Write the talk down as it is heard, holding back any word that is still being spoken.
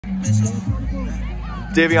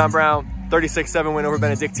Davion Brown, 36-7 win over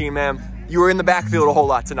Benedictine, man. You were in the backfield a whole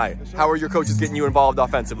lot tonight. How are your coaches getting you involved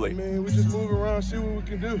offensively? I mean, we just move around, see what we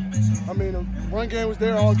can do. I mean, the run game was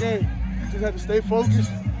there all game. Just had to stay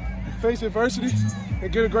focused, face adversity,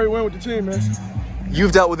 and get a great win with the team, man.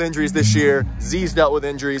 You've dealt with injuries this year. Z's dealt with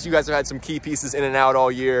injuries. You guys have had some key pieces in and out all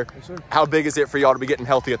year. Yes, sir. How big is it for y'all to be getting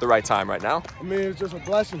healthy at the right time right now? I mean, it's just a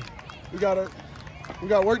blessing. We got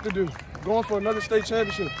work to do. Going for another state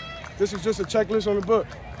championship. This is just a checklist on the book.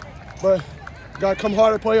 But got to come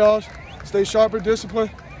hard at playoffs, stay sharper,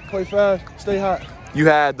 disciplined, play fast, stay hot. You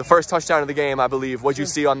had the first touchdown of the game, I believe. What'd you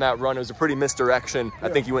see on that run? It was a pretty misdirection. Yeah. I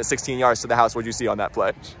think you went 16 yards to the house. What'd you see on that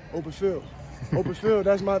play? Open field. Open field,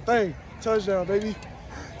 that's my thing. Touchdown, baby.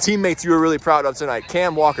 Teammates you were really proud of tonight.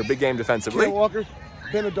 Cam Walker, big game defensively. Cam Walker,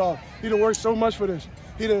 been a dog. He done worked so much for this.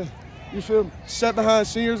 He done, you feel, sat behind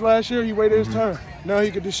seniors last year. He waited his turn. Now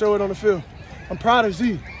he could just show it on the field. I'm proud of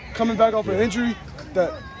Z. Coming back off an injury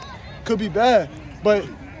that could be bad, but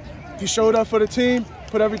he showed up for the team,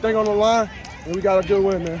 put everything on the line, and we got a good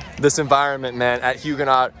win, man. This environment, man, at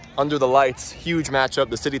Huguenot, under the lights, huge matchup.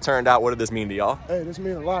 The city turned out. What did this mean to y'all? Hey, this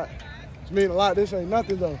mean a lot. This mean a lot. This ain't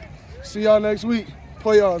nothing, though. See y'all next week.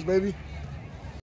 Playoffs, baby.